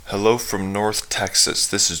Hello from North Texas.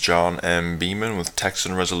 This is John M. Beeman with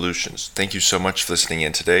Texan Resolutions. Thank you so much for listening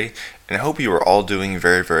in today, and I hope you are all doing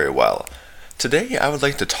very, very well. Today, I would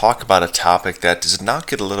like to talk about a topic that does not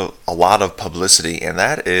get a lot of publicity, and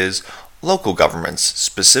that is local governments,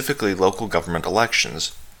 specifically local government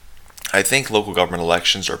elections. I think local government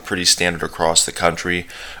elections are pretty standard across the country,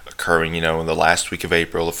 occurring, in the last week of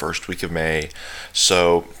April, the first week of May.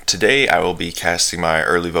 So today I will be casting my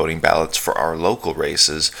early voting ballots for our local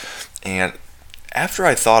races. And after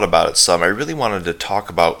I thought about it some, I really wanted to talk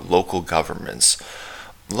about local governments.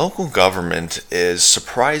 Local government is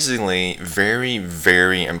surprisingly very,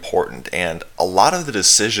 very important, and a lot of the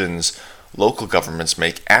decisions local governments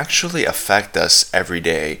make actually affect us every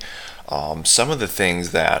day. Some of the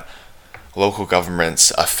things that local governments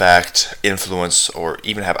affect, influence, or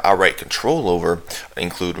even have outright control over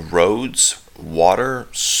include roads, water,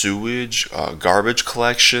 sewage, garbage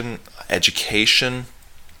collection, education.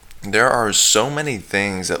 There are so many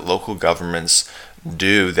things that local governments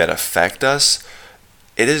do that affect us.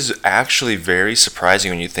 It is actually very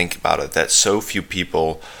surprising when you think about it that so few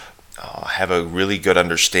people have a really good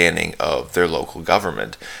understanding of their local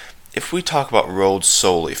government. If we talk about roads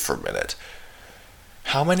solely for a minute,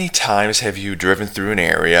 how many times have you driven through an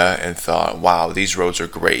area and thought, wow, these roads are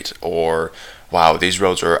great, or wow, these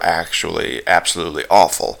roads are actually absolutely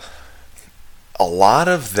awful? A lot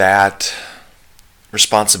of that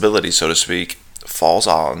responsibility, so to speak, falls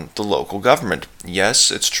on the local government. Yes,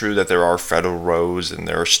 it's true that there are federal roads and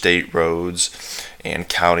there are state roads and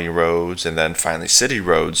county roads and then finally city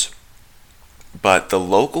roads, but the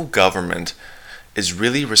local government is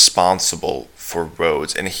really responsible for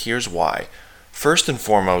roads, and here's why. First and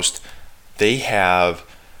foremost, they have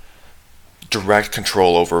direct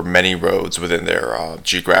control over many roads within their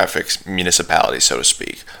geographic municipality, so to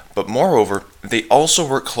speak. But moreover, they also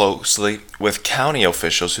work closely with county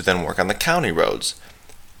officials who then work on the county roads.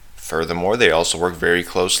 Furthermore, they also work very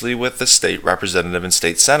closely with the state representative and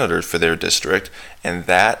state senators for their district, and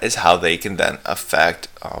that is how they can then affect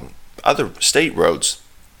other state roads.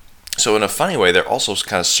 So in a funny way, they're also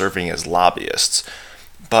kind of serving as lobbyists.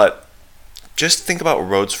 But just think about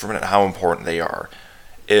roads for a minute, how important they are.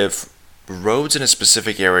 If roads in a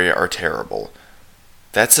specific area are terrible,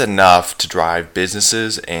 that's enough to drive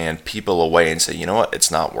businesses and people away and say, you know what,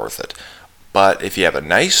 it's not worth it. But if you have a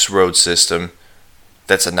nice road system,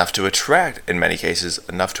 that's enough to attract, in many cases,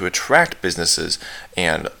 enough to attract businesses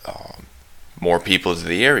and more people to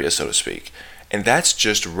the area, so to speak. And that's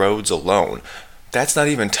just roads alone. That's not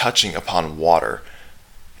even touching upon water.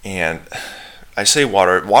 And I say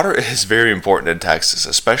water. Water is very important in Texas,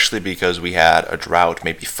 especially because we had a drought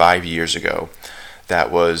maybe 5 years ago that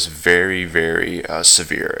was very, very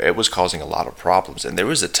severe. It was causing a lot of problems. And there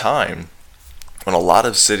was a time when a lot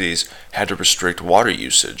of cities had to restrict water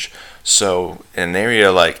usage. So in an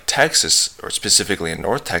area like Texas, or specifically in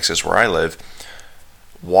North Texas where I live,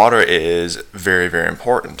 water is very, very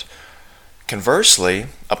important. Conversely,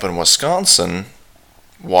 up in Wisconsin,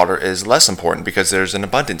 water is less important because there's an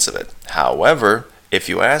abundance of it. However, if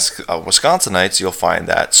you ask Wisconsinites, you'll find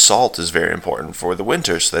that salt is very important for the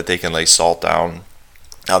winter so that they can lay salt down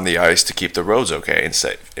on the ice to keep the roads okay and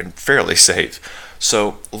safe and fairly safe.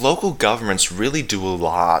 So local governments really do a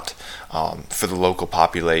lot for the local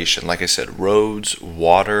population. Like I said, roads,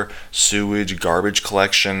 water, sewage, garbage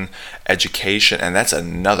collection, education, and that's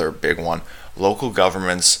another big one. Local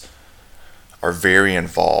governments are very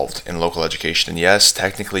involved in local education. And yes,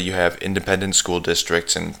 technically you have independent school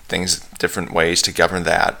districts and things, different ways to govern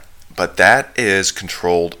that, but that is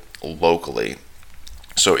controlled locally.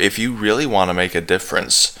 So if you really want to make a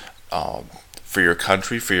difference for your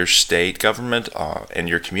country, for your state government, and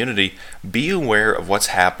your community, be aware of what's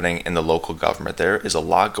happening in the local government. There is a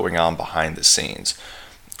lot going on behind the scenes.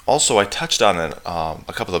 Also, I touched on it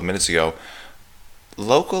a couple of minutes ago.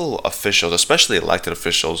 Local officials, especially elected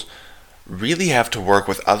officials, really have to work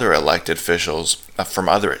with other elected officials from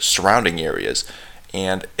other surrounding areas.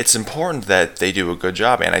 And it's important that they do a good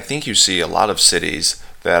job. And I think you see a lot of cities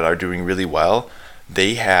that are doing really well.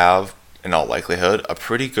 They have, in all likelihood, a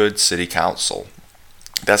pretty good city council.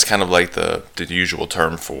 That's kind of like the usual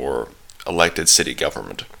term for elected city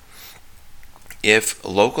government. If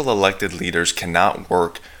local elected leaders cannot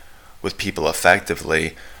work with people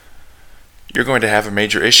effectively, you're going to have a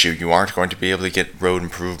major issue. You aren't going to be able to get road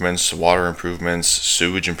improvements, water improvements,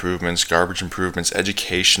 sewage improvements, garbage improvements,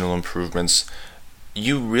 educational improvements.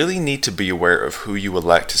 You really need to be aware of who you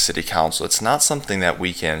elect to city council. It's not something that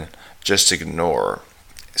we can just ignore.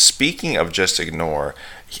 Speaking of just ignore,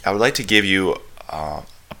 I would like to give you a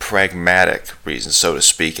pragmatic reason, so to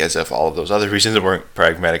speak, as if all of those other reasons weren't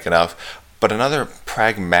pragmatic enough. But another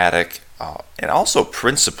pragmatic and also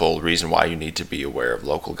principled reason why you need to be aware of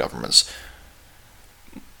local governments.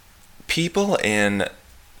 People in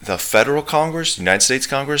the federal Congress, United States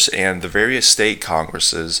Congress, and the various state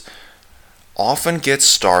Congresses often get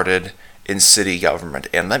started in city government.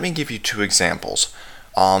 And let me give you two examples.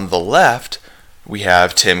 On the left, we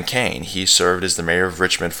have Tim Kaine. He served as the mayor of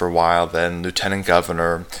Richmond for a while, then lieutenant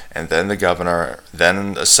governor, and then the governor,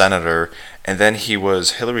 then a senator, and then he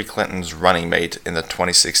was Hillary Clinton's running mate in the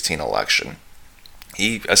 2016 election.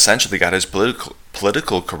 He essentially got his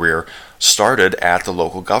political career started at the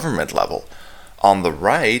local government level. On the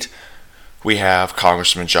right, we have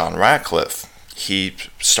Congressman John Ratcliffe. He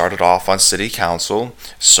started off on city council,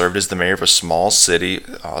 served as the mayor of a small city,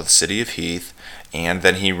 the city of Heath, and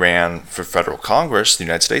then he ran for federal Congress, the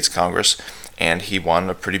United States Congress, and he won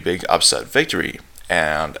a pretty big upset victory.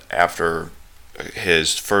 And after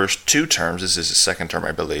his first two terms, this is his second term,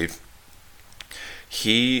 I believe,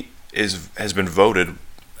 has been voted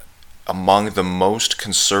among the most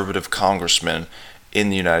conservative congressmen in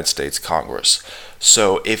the United States Congress.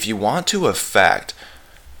 So if you want to affect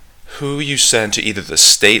who you send to either the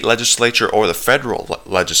state legislature or the federal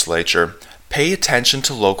legislature, pay attention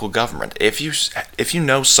to local government. If you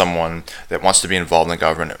know someone that wants to be involved in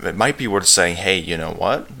government, it might be worth saying, hey, you know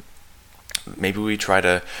what? Maybe we try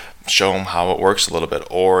to show them how it works a little bit.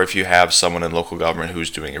 Or if you have someone in local government who's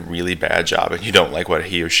doing a really bad job and you don't like what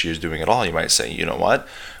he or she is doing at all, you might say, you know what?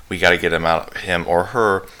 We got to get him or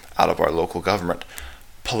her out of our local government.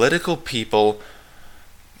 Political people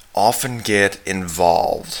often get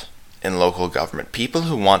involved in local government. People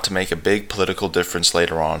who want to make a big political difference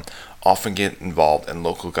later on often get involved in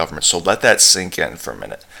local government. So let that sink in for a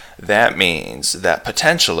minute. That means that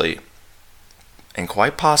potentially, and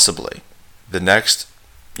quite possibly, the next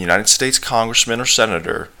United States congressman or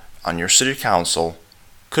senator on your city council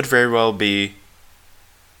could very well be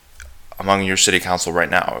among your city council right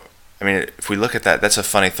now. I mean, if we look at that, that's a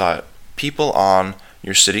funny thought. People on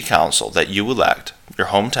your city council that you elect, your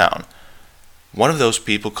hometown, one of those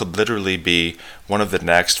people could literally be one of the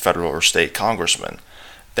next federal or state congressmen.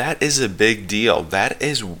 That is a big deal. That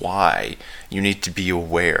is why you need to be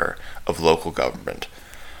aware of local government.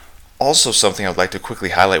 Also, something I'd like to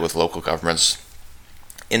quickly highlight with local governments.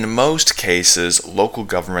 In most cases, local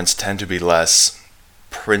governments tend to be less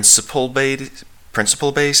principle-based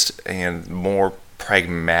and more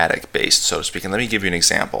pragmatic-based, so to speak. And let me give you an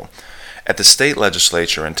example. At the state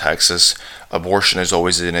legislature in Texas, abortion is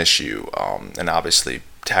always an issue, and obviously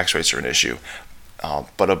tax rates are an issue.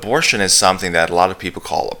 But abortion is something that a lot of people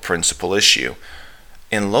call a principal issue.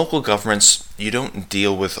 In local governments, you don't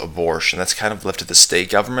deal with abortion. That's kind of left to the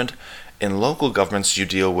state government. In local governments, you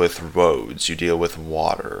deal with roads, you deal with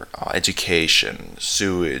water, education,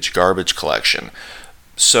 sewage, garbage collection.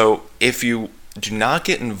 So if you do not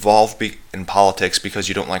get involved in politics because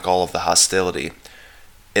you don't like all of the hostility,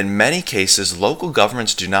 in many cases, local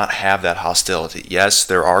governments do not have that hostility. Yes,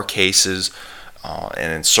 there are cases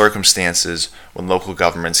and in circumstances when local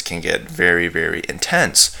governments can get very, very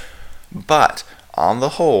intense. But on the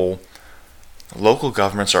whole, local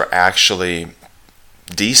governments are actually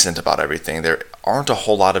decent about everything. There aren't a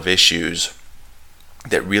whole lot of issues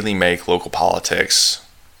that really make local politics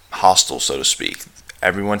hostile, so to speak.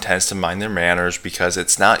 Everyone tends to mind their manners because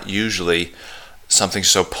it's not usually something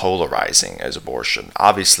so polarizing as abortion.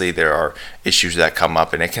 Obviously, there are issues that come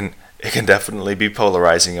up, and it can definitely be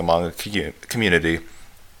polarizing among a community.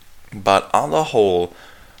 But on the whole,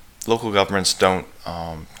 local governments don't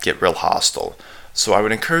get real hostile. So I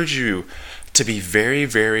would encourage you to be very,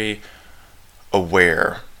 very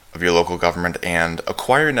aware of your local government and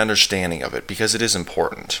acquire an understanding of it because it is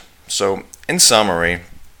important. So in summary,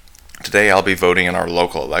 today I'll be voting in our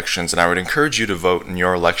local elections, and I would encourage you to vote in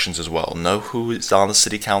your elections as well. Know who is on the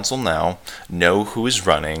city council now, know who is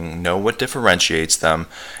running, know what differentiates them,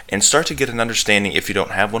 and start to get an understanding, if you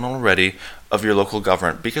don't have one already, of your local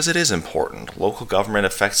government because it is important. Local government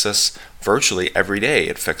affects us virtually every day.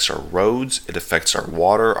 It affects our roads, it affects our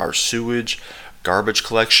water, our sewage, garbage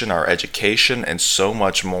collection, our education, and so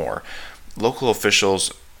much more. Local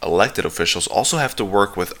officials, elected officials, also have to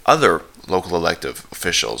work with other local elected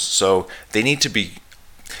officials. So they need to be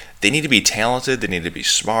talented, they need to be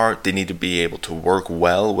smart, they need to be able to work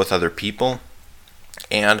well with other people.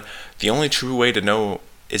 And the only true way to know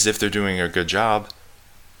is if they're doing a good job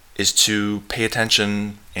is to pay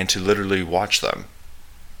attention and to literally watch them.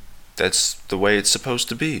 That's the way it's supposed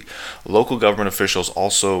to be. Local government officials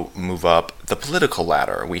also move up the political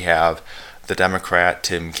ladder. We have the Democrat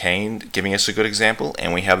Tim Kaine giving us a good example,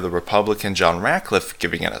 and we have the Republican John Ratcliffe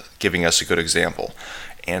giving us a good example.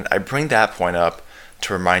 And I bring that point up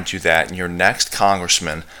to remind you that your next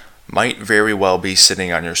congressman might very well be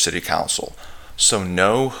sitting on your city council. So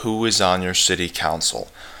know who is on your city council.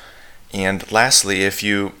 And lastly, if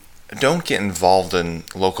you don't get involved in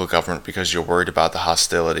local government because you're worried about the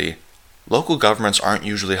hostility, local governments aren't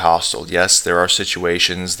usually hostile. Yes, there are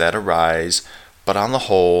situations that arise, but on the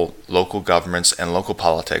whole, local governments and local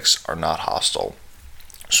politics are not hostile.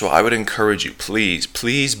 So I would encourage you,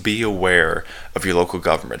 please be aware of your local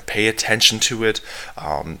government. Pay attention to it.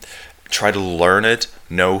 Try to learn it.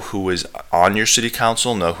 Know who is on your city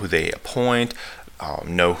council. Know who they appoint.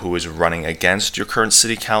 Know who is running against your current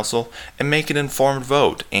city council, and make an informed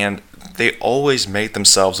vote. And they always make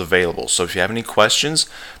themselves available. So if you have any questions,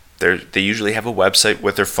 they usually have a website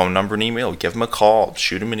with their phone number and email. Give them a call,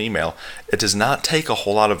 shoot them an email. It does not take a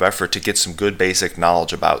whole lot of effort to get some good basic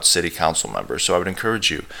knowledge about city council members. So I would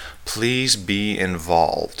encourage you, please be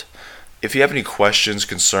involved. If you have any questions,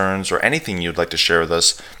 concerns, or anything you'd like to share with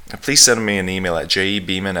us, please send me an email at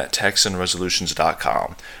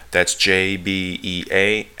jebeaman@texanresolutions.com. That's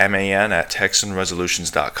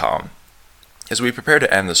JBEAMAN@texanresolutions.com. As we prepare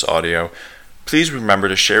to end this audio, please remember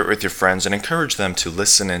to share it with your friends and encourage them to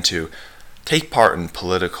listen and to take part in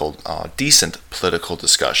decent political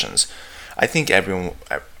discussions. I think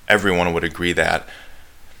everyone would agree that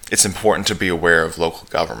it's important to be aware of local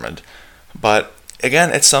government. But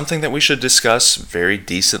again, it's something that we should discuss very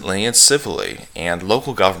decently and civilly, and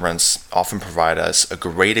local governments often provide us a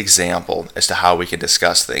great example as to how we can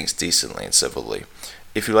discuss things decently and civilly.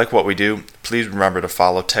 If you like what we do, please remember to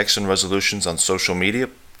follow Texan Resolutions on social media.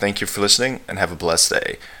 Thank you for listening, and have a blessed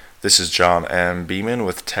day. This is John M. Beaman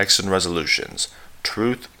with Texan Resolutions.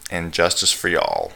 Truth and justice for y'all.